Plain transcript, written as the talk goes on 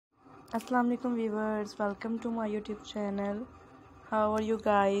Assalamu alaikum viewers, welcome to my YouTube channel. How are you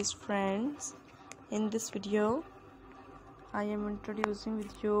guys, friends? In this video I am introducing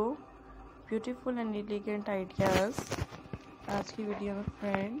with you beautiful and elegant ideas. आज की video में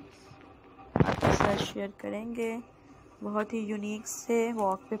friends आपके साथ share करेंगे बहुत ही unique से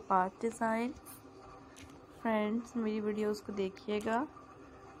walkway path design. Friends मेरी videos को देखिएगा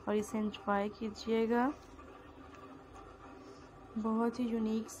और इसे एंजॉय कीजिएगा। बहुत ही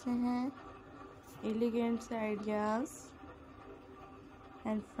यूनिक से हैं, एलिगेंट से ideas.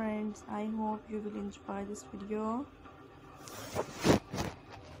 And friends I hope you will enjoy this video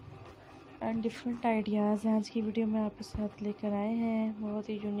and different ideas आज की वीडियो में आपके साथ लेकर आए हैं। बहुत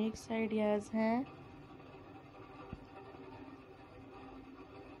ही यूनिक से आइडियाज़ हैं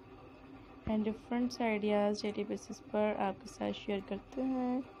एंड डिफरेंट से आइडियाज़ डेली बेसिस पर आपके साथ शेयर करते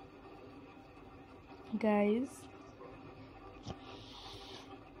हैं guys.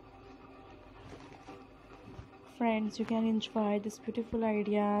 Friends, you can enjoy these beautiful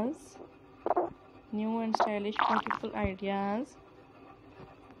ideas, new and stylish beautiful ideas,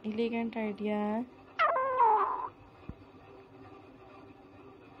 elegant idea,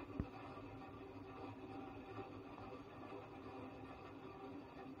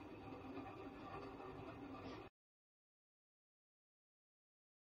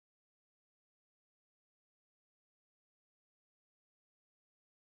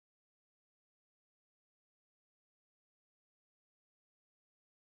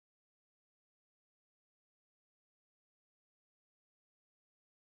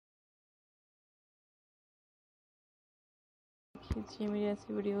 खींचिए मेरी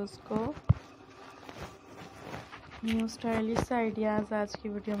ऐसी वीडियोस को। न्यू स्टाइलिश आइडियाज़ आज की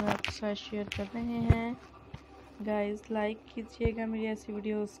वीडियो में आपके साथ शेयर कर रहे हैं गाइस। लाइक कीजिएगा मेरी ऐसी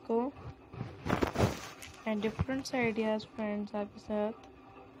वीडियोस को एंड डिफरेंट आइडियाज़ फ्रेंड्स आपके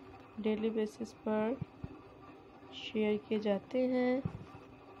साथ डेली बेसिस पर शेयर किए जाते हैं।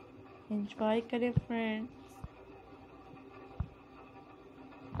 एंजॉय करें friends.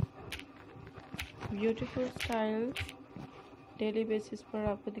 Beautiful style daily basis पर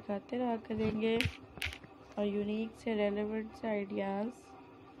आपको दिखाते रहा करेंगे और यूनिक से रेलेवेंट से आइडियाज़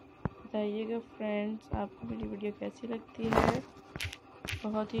बताइएगा फ्रेंड्स आपको मेरी वीडियो कैसी लगती है।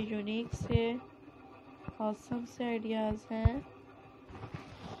 बहुत ही यूनिक से ऑसम से आइडियाज़ हैं।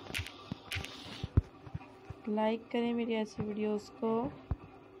 लाइक करें मेरी ऐसी वीडियोस को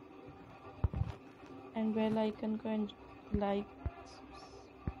एंड बेल आइकन को लाइक।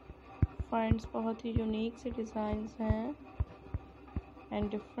 फ्रेंड्स बहुत ही यूनिक से डिज़ाइंस हैं एंड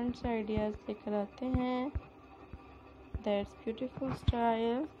डिफरेंट से आइडियाज़ लेकर आते हैं। दैट्स ब्यूटीफुल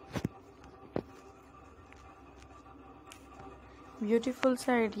स्टाइल, ब्यूटीफुल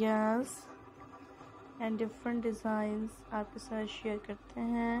से आइडियाज़ एंड डिफरेंट डिज़ाइंस आपके साथ शेयर करते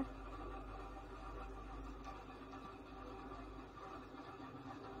हैं।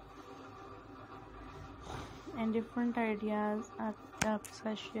 एंड डिफरेंट आइडियाज़ आपके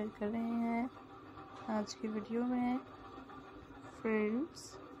साथ शेयर कर रहे हैं आज की वीडियो में। फ्रेंड्स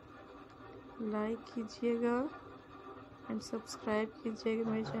लाइक कीजिएगा एंड सब्सक्राइब कीजिएगा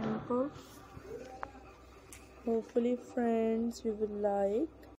मेरे चैनल को। Hopefully friends you will like.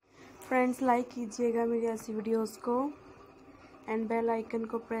 Friends like कीजिएगा मेरी ऐसी वीडियोस को एंड बेल आइकन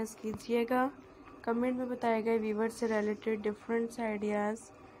को प्रेस कीजिएगा। कमेंट में बताए गए व्यूवर्स से related different ideas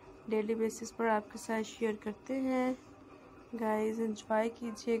daily basis पर आपके साथ शेयर करते हैं गाइस। एंजॉय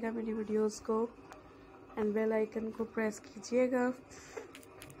कीजिएगा मेरी वीडियोस को एंड बेल आइकन को प्रेस कीजिएगा।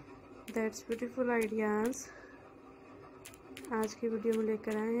 दैट्स ब्यूटीफुल आइडियाज़ आज की वीडियो में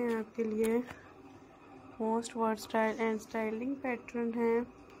लेकर आए हैं आपके लिए। Most word style and styling pattern है।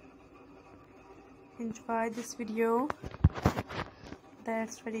 Enjoy this video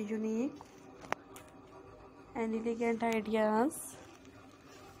that's very unique and elegant ideas,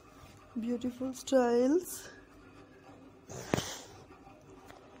 beautiful styles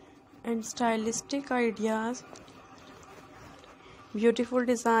and stylistic ideas, beautiful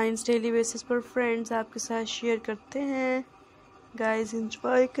designs daily basis पर फ्रेंड्स आपके साथ शेयर करते हैं गाइस।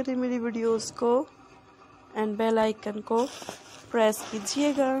 एंजॉय करें मेरी वीडियोस को एंड बेल आइकन को प्रेस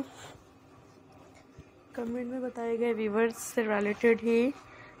कीजिएगा। कमेंट में बताए गए व्यूवर्स से रिलेटेड ही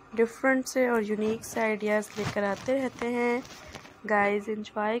डिफरेंट से और यूनिक से आइडियाज़ लेकर आते रहते हैं गाइस।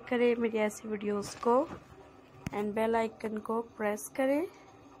 एंजॉय करें मेरी ऐसी वीडियोस को एंड बेल आइकन को प्रेस करें।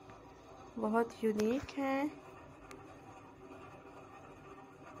 बहुत यूनिक हैं,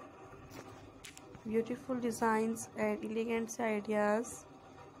 ब्यूटीफुल डिज़ाइंस एंड एलिगेंट से आइडियाज़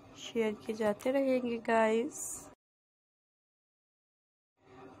शेयर किए जाते रहेंगे गाइस।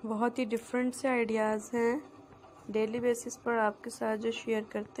 बहुत ही डिफरेंट से आइडियाज़ हैं डेली बेसिस पर आपके साथ जो शेयर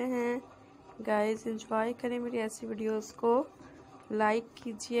करते हैं। गाइस एंजॉय करें मेरी ऐसी वीडियोस को, लाइक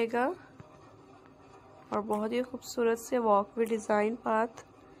कीजिएगा और बहुत ही खूबसूरत से वॉकवे डिज़ाइन पाथ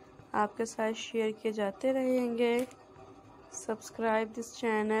आपके साथ शेयर किए जाते रहेंगे। Subscribe this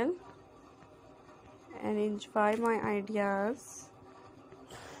channel and enjoy my ideas,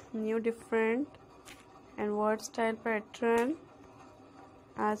 new different and word style pattern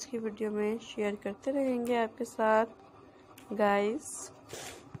आज की वीडियो में शेयर करते रहेंगे आपके साथ। गाइस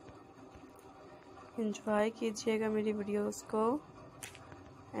एंजॉय कीजिएगा मेरी वीडियोस को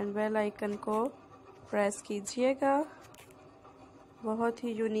एंड बेल आइकन को प्रेस कीजिएगा। बहुत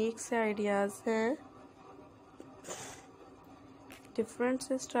ही यूनिक से आइडियाज़ हैं, डिफरेंट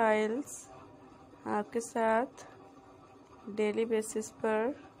से स्टाइल्स आपके साथ डेली बेसिस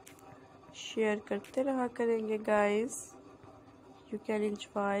पर शेयर करते रहा करेंगे। Guys you can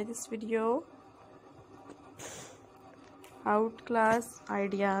enjoy this video, out class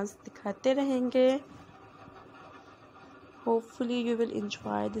ideas दिखाते रहेंगे। Hopefully you will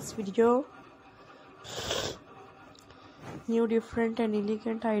enjoy this video, new different and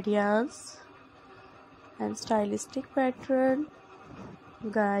elegant ideas and stylistic pattern.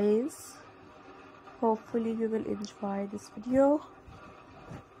 Guys hopefully you will enjoy this video,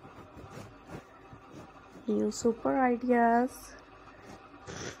 new super ideas,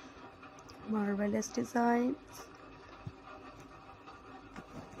 marvelous designs,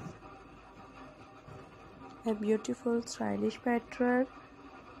 a beautiful stylish pattern,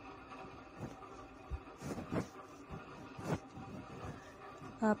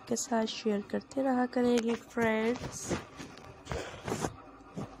 आपके साथ share करते रहा करेंगे friends.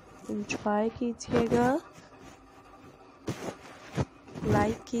 Enjoy कीजिएगा,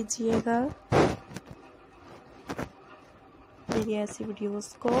 like कीजिएगा मेरी ऐसी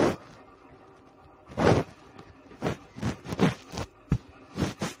videos को।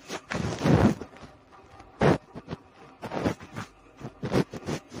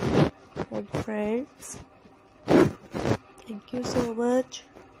 And friends, thank you so much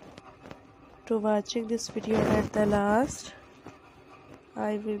to watching this video at the last.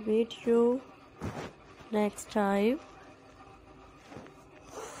 I will meet you next time.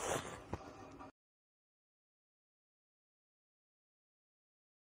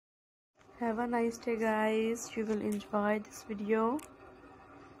 Have a nice day guys. You will enjoy this video.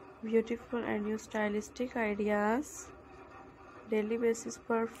 Beautiful and new stylistic ideas daily basis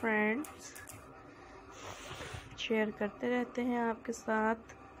पर friends share करते रहते हैं आपके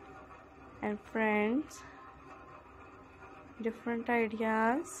साथ। And friends different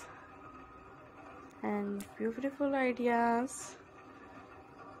ideas and beautiful ideas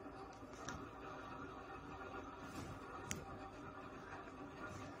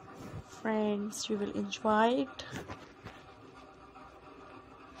friends, you will enjoy it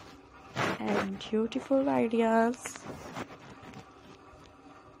and beautiful ideas